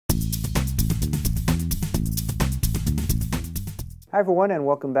Hi everyone and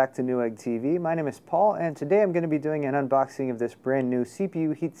welcome back to Newegg TV. My name is Paul and today I'm going to be doing an unboxing of this brand new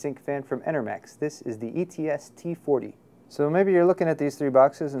CPU heatsink fan from Enermax. This is the ETS-T40. So maybe you're looking at these three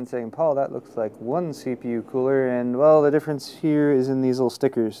boxes and saying, Paul, that looks like one CPU cooler, and well, the difference here is in these little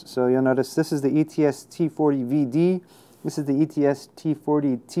stickers. So you'll notice this is the ETS-T40VD, this is the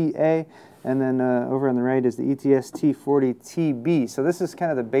ETS-T40TA, and then over on the right is the ETS-T40TB. So this is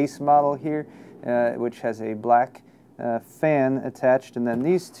kind of the base model here, which has a black fan attached, and then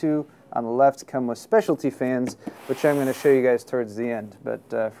these two on the left come with specialty fans, which I'm going to show you guys towards the end. But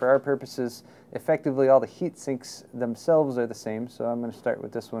for our purposes, effectively all the heat sinks themselves are the same. So I'm going to start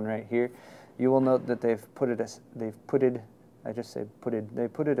with this one right here. You will note that they put a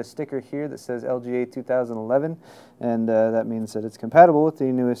sticker here that says LGA 2011, and that means that it's compatible with the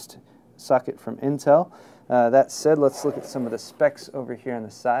newest socket from Intel. That said, let's look at some of the specs over here on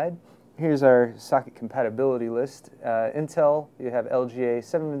the side. Here's our socket compatibility list. Intel, you have LGA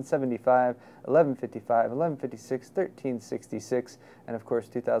 775, 1155, 1156, 1366, and of course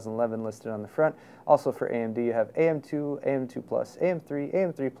 2011 listed on the front. Also for AMD, you have AM2, AM2 Plus, AM3,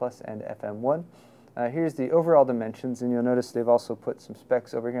 AM3 Plus, and FM1. Here's the overall dimensions, and you'll notice they've also put some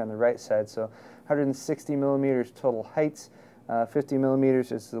specs over here on the right side. So 160 millimeters total height, 50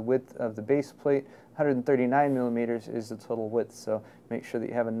 millimeters is the width of the base plate, 139 millimeters is the total width, so make sure that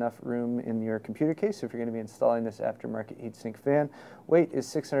you have enough room in your computer case if you're going to be installing this aftermarket heatsink fan. Weight is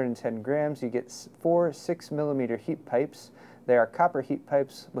 610 grams. You get 4 6-millimeter heat pipes. They are copper heat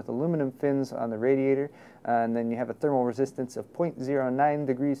pipes with aluminum fins on the radiator, and then you have a thermal resistance of 0.09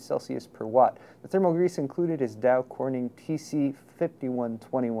 degrees Celsius per watt. The thermal grease included is Dow Corning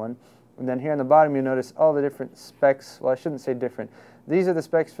TC5121. And then here on the bottom you notice all the different specs. Well, I shouldn't say different. These are the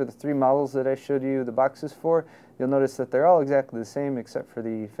specs for the three models that I showed you the boxes for. You'll notice that they're all exactly the same except for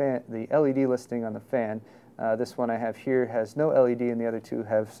the LED listing on the fan. This one I have here has no LED, and the other two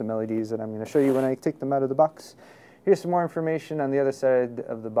have some LEDs that I'm going to show you when I take them out of the box. Here's some more information on the other side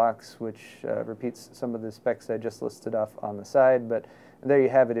of the box, which repeats some of the specs I just listed off on the side, but there you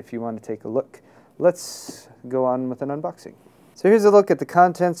have it if you want to take a look. Let's go on with an unboxing. So here's a look at the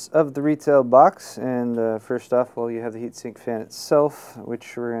contents of the retail box, and first off, well, you have the heatsink fan itself,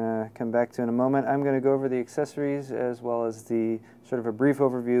 which we're going to come back to in a moment. I'm going to go over the accessories as well as the sort of a brief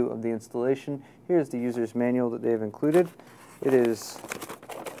overview of the installation. Here's the user's manual that they've included. It is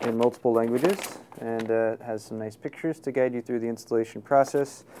in multiple languages, and it has some nice pictures to guide you through the installation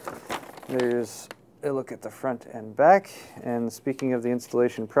process. There's a look at the front and back, and speaking of the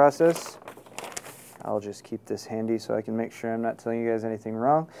installation process, I'll just keep this handy so I can make sure I'm not telling you guys anything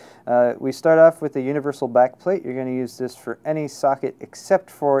wrong. We start off with a universal backplate. You're going to use this for any socket except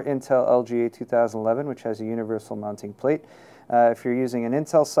for Intel LGA 2011, which has a universal mounting plate. If you're using an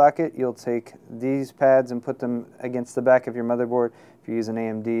Intel socket, you'll take these pads and put them against the back of your motherboard. If you use an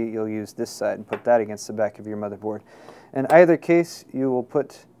AMD, you'll use this side and put that against the back of your motherboard. In either case, you will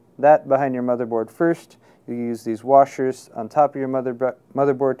put that behind your motherboard first. You use these washers on top of your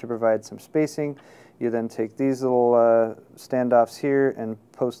motherboard to provide some spacing. You then take these little standoffs here and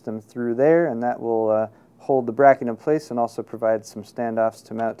post them through there, and that will hold the bracket in place and also provide some standoffs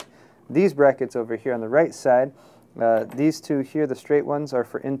to mount these brackets over here on the right side. These two here, the straight ones, are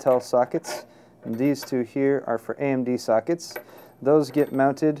for Intel sockets, and these two here are for AMD sockets. Those get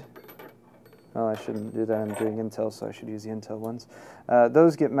mounted. Well, I shouldn't do that. I'm doing Intel, so I should use the Intel ones.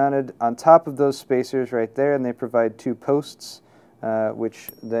 Those get mounted on top of those spacers right there, and they provide two posts, which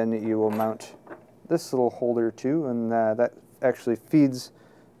then you will mount this little holder too, and that actually feeds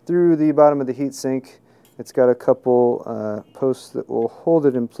through the bottom of the heatsink. It's got a couple posts that will hold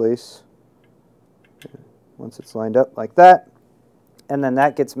it in place once it's lined up like that, and then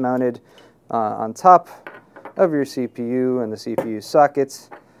that gets mounted on top of your CPU and the CPU sockets.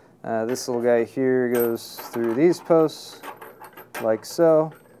 This little guy here goes through these posts like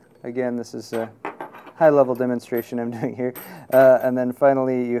so. Again, this is a high-level demonstration I'm doing here. And then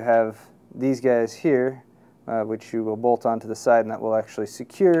finally you have these guys here, which you will bolt onto the side, and that will actually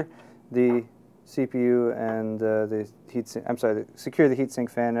secure the CPU and the heatsink. I'm sorry, secure the heatsink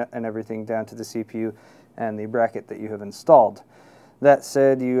fan and everything down to the CPU and the bracket that you have installed. That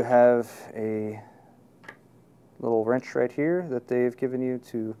said, you have a little wrench right here that they've given you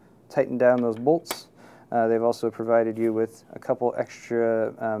to tighten down those bolts. They've also provided you with a couple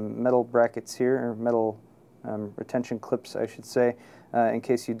extra metal brackets here, or metal retention clips, I should say, in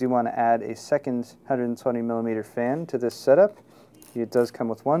case you do want to add a second 120 millimeter fan to this setup. It does come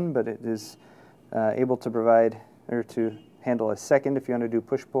with one, but it is able to provide, or to handle a second if you want to do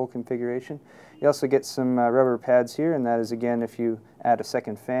push-pull configuration. You also get some rubber pads here, and that is, again, if you add a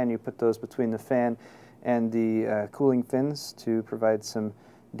second fan, you put those between the fan and the cooling fins to provide some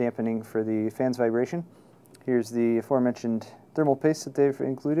dampening for the fan's vibration. Here's the aforementioned thermal paste that they've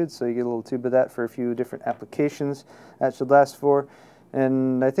included, so you get a little tube of that for a few different applications that should last for.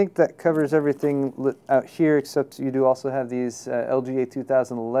 And I think that covers everything out here, except you do also have these LGA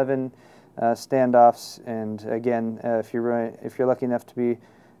 2011 standoffs. And again, if you're lucky enough to be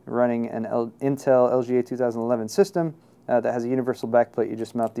running an Intel LGA 2011 system that has a universal backplate, you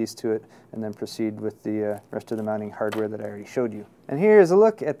just mount these to it and then proceed with the rest of the mounting hardware that I already showed you. And here is a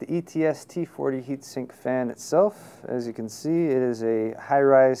look at the ETS-T40 heatsink fan itself. As you can see, it is a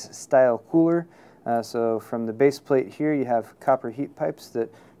high-rise style cooler. So from the base plate here, you have copper heat pipes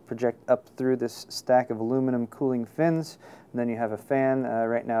that project up through this stack of aluminum cooling fins. And then you have a fan.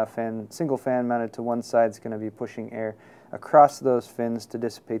 Right now, a single fan mounted to one side is going to be pushing air across those fins to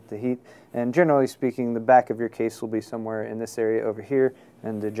dissipate the heat. And generally speaking, the back of your case will be somewhere in this area over here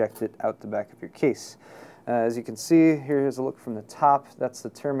and eject it out the back of your case. As you can see, here's a look from the top. That's the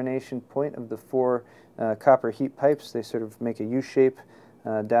termination point of the four copper heat pipes. They sort of make a U shape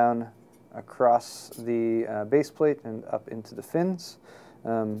down across the base plate and up into the fins.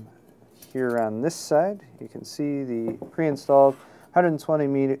 Here on this side, you can see the pre-installed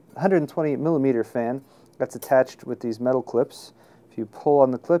 120 millimeter fan that's attached with these metal clips. If you pull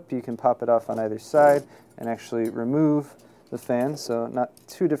on the clip, you can pop it off on either side and actually remove the fan, so not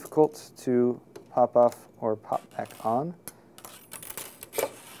too difficult to pop off or pop back on.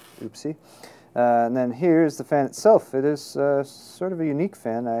 Oopsie. And then here's the fan itself. It is sort of a unique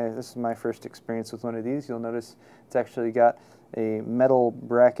fan. This is my first experience with one of these. You'll notice it's actually got a metal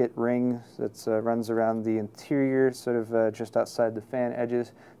bracket ring that runs around the interior, sort of just outside the fan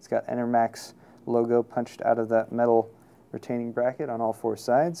edges. It's got Enermax logo punched out of that metal retaining bracket on all four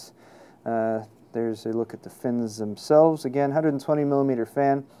sides. There's a look at the fins themselves. Again, 120 millimeter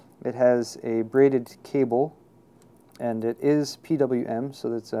fan. It has a braided cable, and it is PWM, so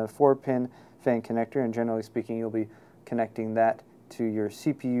that's a 4-pin fan connector, and generally speaking, you'll be connecting that to your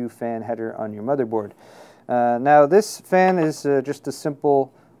CPU fan header on your motherboard. Now, this fan is just a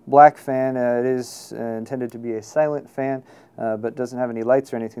simple black fan. It is intended to be a silent fan, but doesn't have any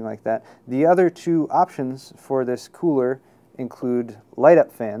lights or anything like that. The other two options for this cooler include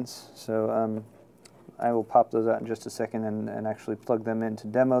light-up fans. So I will pop those out in just a second and actually plug them in to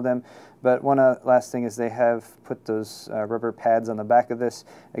demo them. But one last thing is they have put those rubber pads on the back of this.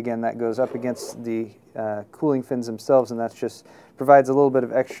 Again, that goes up against the cooling fins themselves, and that just provides a little bit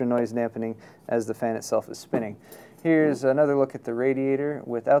of extra noise dampening as the fan itself is spinning. Here's another look at the radiator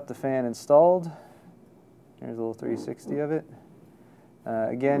without the fan installed. Here's a little 360 of it.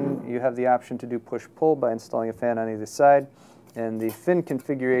 Again, you have the option to do push-pull by installing a fan on either side. And the fin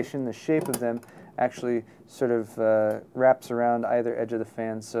configuration, the shape of them, actually sort of wraps around either edge of the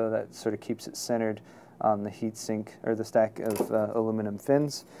fan, so that sort of keeps it centered on the heatsink or the stack of aluminum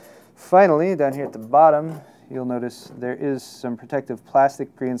fins. Finally, down here at the bottom, you'll notice there is some protective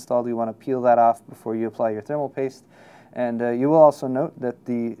plastic pre-installed. You want to peel that off before you apply your thermal paste. And you will also note that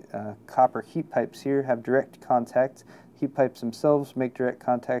the copper heat pipes here have direct contact. Heat pipes themselves make direct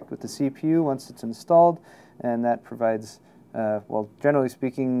contact with the CPU once it's installed, and that provides, well, generally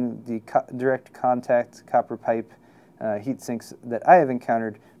speaking, the direct contact copper pipe heat sinks that I have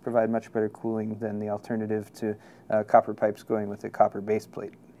encountered provide much better cooling than the alternative to copper pipes going with a copper base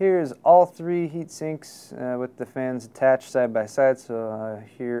plate. Here's all three heat sinks with the fans attached side by side. So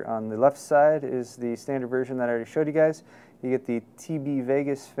here on the left side is the standard version that I already showed you guys. You get the T.B.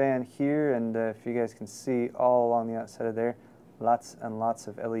 Vegas fan here, and if you guys can see all along the outside of there, lots and lots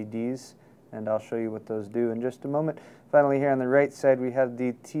of LEDs, and I'll show you what those do in just a moment. Finally, here on the right side, we have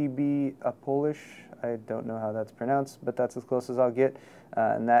the T.B.APOLLISH. I don't know how that's pronounced, but that's as close as I'll get,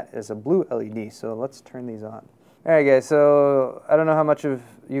 and that is a blue LED. So let's turn these on. All right, guys, so I don't know how much of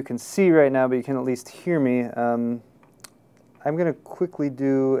you can see right now, but you can at least hear me. I'm going to quickly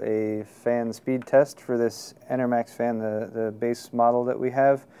do a fan speed test for this Enermax fan, the base model that we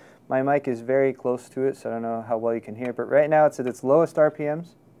have. My mic is very close to it, so I don't know how well you can hear, but right now it's at its lowest RPMs,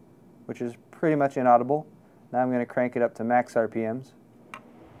 which is pretty much inaudible. Now I'm going to crank it up to max RPMs,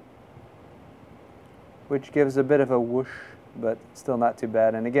 which gives a bit of a whoosh, but still not too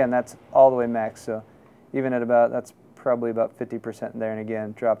bad. And again, that's all the way max, so even at about, that's probably about 50% there, and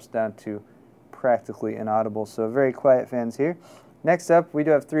again, drops down to practically inaudible. So very quiet fans here. Next up, we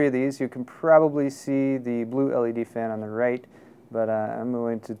do have three of these. You can probably see the blue LED fan on the right, but I'm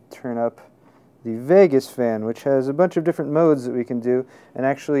going to turn up the Vegas fan, which has a bunch of different modes that we can do, and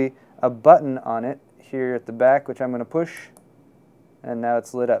actually a button on it here at the back, which I'm going to push, and now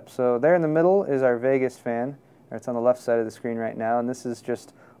it's lit up. So there in the middle is our Vegas fan, or it's on the left side of the screen right now, and this is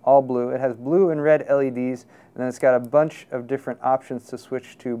just all blue. It has blue and red LEDs, and then it's got a bunch of different options to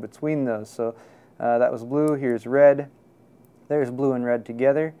switch to between those. So that was blue, here's red. There's blue and red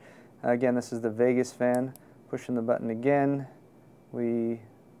together. Again, this is the Vegas fan. Pushing the button again. Wait,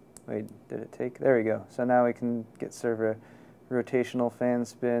 did it take? There we go. So now we can get sort of a rotational fan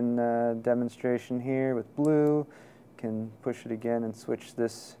spin demonstration here with blue. Can push it again and switch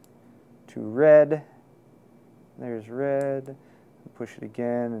this to red. There's red. Push it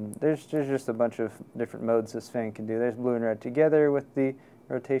again, and there's just a bunch of different modes this fan can do. There's blue and red together with the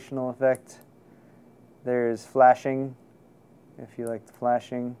rotational effect. There's flashing, if you like the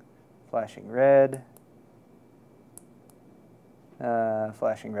flashing. Flashing red.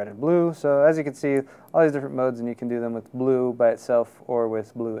 Flashing red and blue. So as you can see, all these different modes, and you can do them with blue by itself or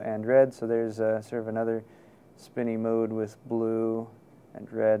with blue and red. So there's sort of another spinny mode with blue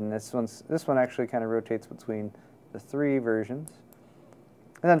and red, and this one actually kind of rotates between the three versions.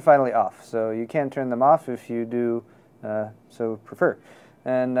 And then finally off. So you can turn them off if you do so prefer.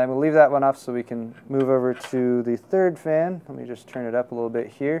 And I will leave that one off so we can move over to the third fan. Let me just turn it up a little bit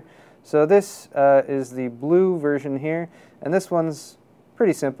here. So this is the blue version here, and this one's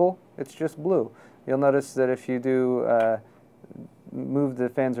pretty simple. It's just blue. You'll notice that if you do move the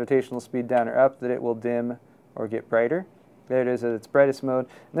fan's rotational speed down or up, that it will dim or get brighter. There it is at its brightest mode.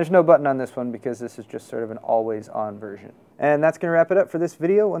 And there's no button on this one because this is just sort of an always-on version. And that's going to wrap it up for this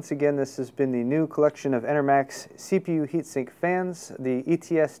video. Once again, this has been the new collection of Enermax CPU heatsink fans, the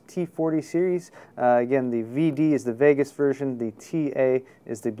ETS-T40 series. Again, the VD is the Vegas version, the TA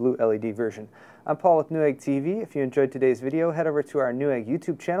is the blue LED version. I'm Paul with Newegg TV. If you enjoyed today's video, head over to our Newegg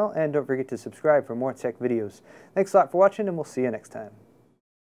YouTube channel and don't forget to subscribe for more tech videos. Thanks a lot for watching, and we'll see you next time.